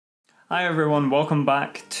Hi everyone, welcome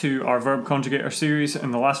back to our Verb Conjugator series.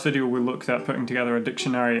 In the last video we looked at putting together a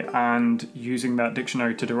dictionary and using that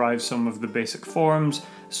dictionary to derive some of the basic forms,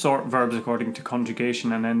 sort verbs according to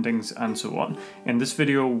conjugation and endings, and so on. In this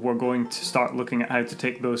video we're going to start looking at how to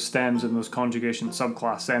take those stems and those conjugation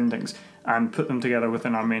subclass endings and put them together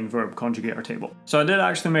within our main verb conjugator table. So I did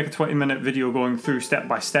actually make a 20-minute video going through step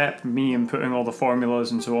by step, me inputting all the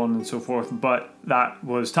formulas and so on and so forth, but that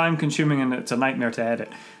was time consuming and it's a nightmare to edit.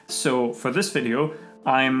 So for this video,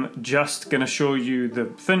 I'm just going to show you the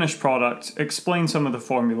finished product, explain some of the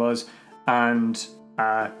formulas, and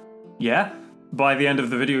yeah, by the end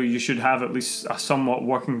of the video you should have at least a somewhat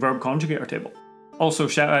working verb conjugator table. Also,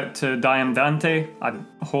 shout out to Diam Dante, I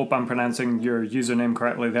hope I'm pronouncing your username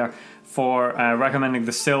correctly there, for recommending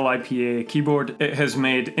the SIL IPA keyboard. It has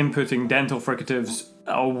made inputting dental fricatives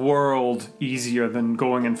a world easier than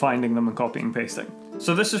going and finding them and copying and pasting.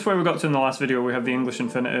 So this is where we got to in the last video. We have the English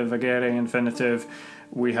infinitive, agere infinitive,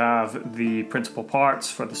 we have the principal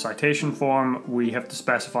parts for the citation form, we have to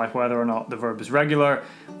specify whether or not the verb is regular,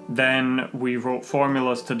 then we wrote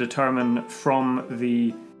formulas to determine from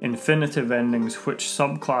the infinitive endings which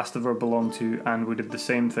subclass the verb belonged to, and we did the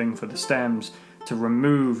same thing for the stems to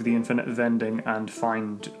remove the infinitive ending and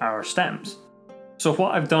find our stems. So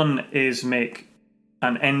what I've done is make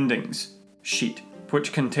an endings sheet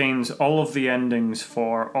which contains all of the endings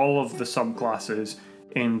for all of the subclasses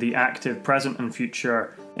in the active, present and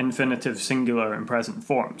future, infinitive, singular and present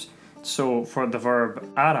forms. So for the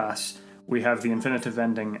verb aras, we have the infinitive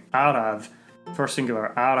ending arav, first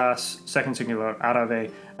singular aras, second singular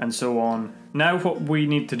arave, and so on. Now what we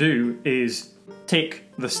need to do is take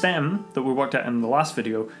the stem that we worked at in the last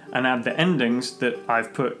video and add the endings that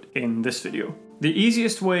I've put in this video. The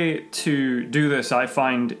easiest way to do this, I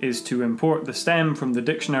find, is to import the stem from the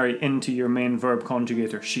dictionary into your main verb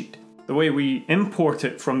conjugator sheet. The way we import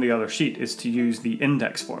it from the other sheet is to use the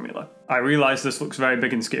index formula. I realize this looks very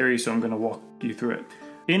big and scary, so I'm going to walk you through it.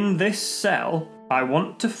 In this cell, I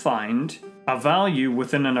want to find a value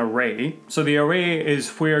within an array. So the array is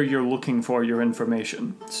where you're looking for your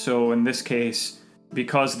information. So in this case,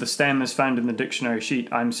 because the stem is found in the dictionary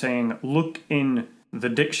sheet, I'm saying look in the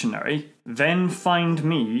dictionary, then find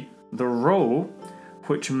me the row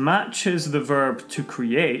which matches the verb to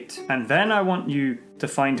create, and then I want you to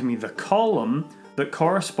find me the column that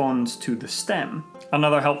corresponds to the stem.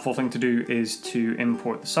 Another helpful thing to do is to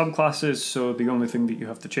import the subclasses, so the only thing that you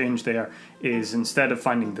have to change there is instead of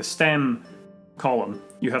finding the stem column,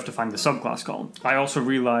 you have to find the subclass column. I also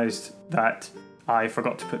realized that I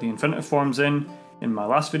forgot to put the infinitive forms in my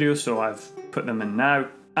last video, so I've put them in now.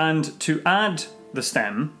 And to add the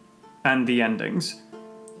stem and the endings,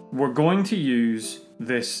 we're going to use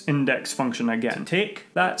this index function again. Take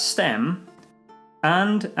that stem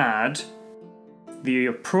and add the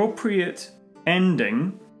appropriate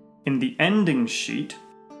ending in the ending sheet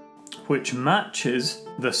which matches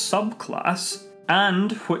the subclass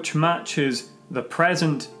and which matches the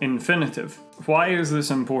present infinitive. Why is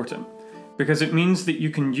this important? Because it means that you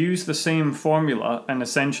can use the same formula and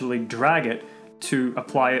essentially drag it to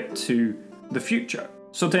apply it to the future.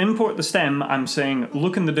 So to import the stem, I'm saying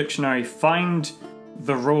look in the dictionary, find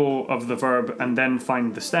the row of the verb, and then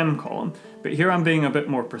find the stem column. But here I'm being a bit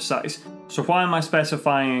more precise. So why am I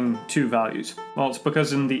specifying two values? Well, it's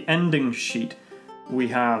because in the ending sheet we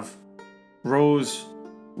have rows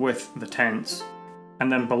with the tense,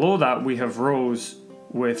 and then below that we have rows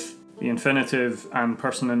with the infinitive and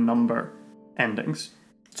person and number endings.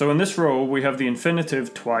 So in this row we have the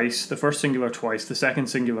infinitive twice, the first singular twice, the second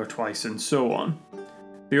singular twice, and so on.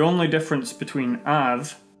 The only difference between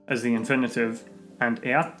av as the infinitive and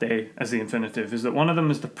eate as the infinitive is that one of them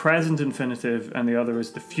is the present infinitive and the other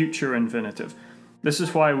is the future infinitive. This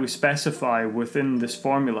is why we specify within this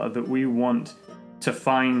formula that we want to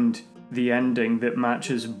find the ending that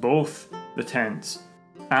matches both the tense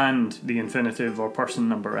and the infinitive or person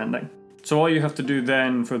number ending. So all you have to do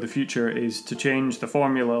then for the future is to change the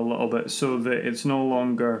formula a little bit so that it's no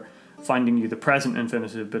longer finding you the present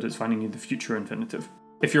infinitive, but it's finding you the future infinitive.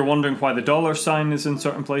 If you're wondering why the dollar sign is in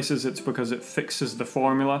certain places, it's because it fixes the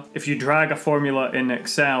formula. If you drag a formula in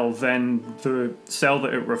Excel, then the cell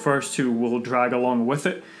that it refers to will drag along with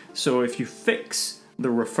it. So if you fix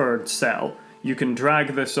the referred cell, you can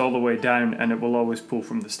drag this all the way down and it will always pull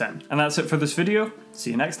from the stem. And that's it for this video.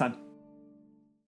 See you next time.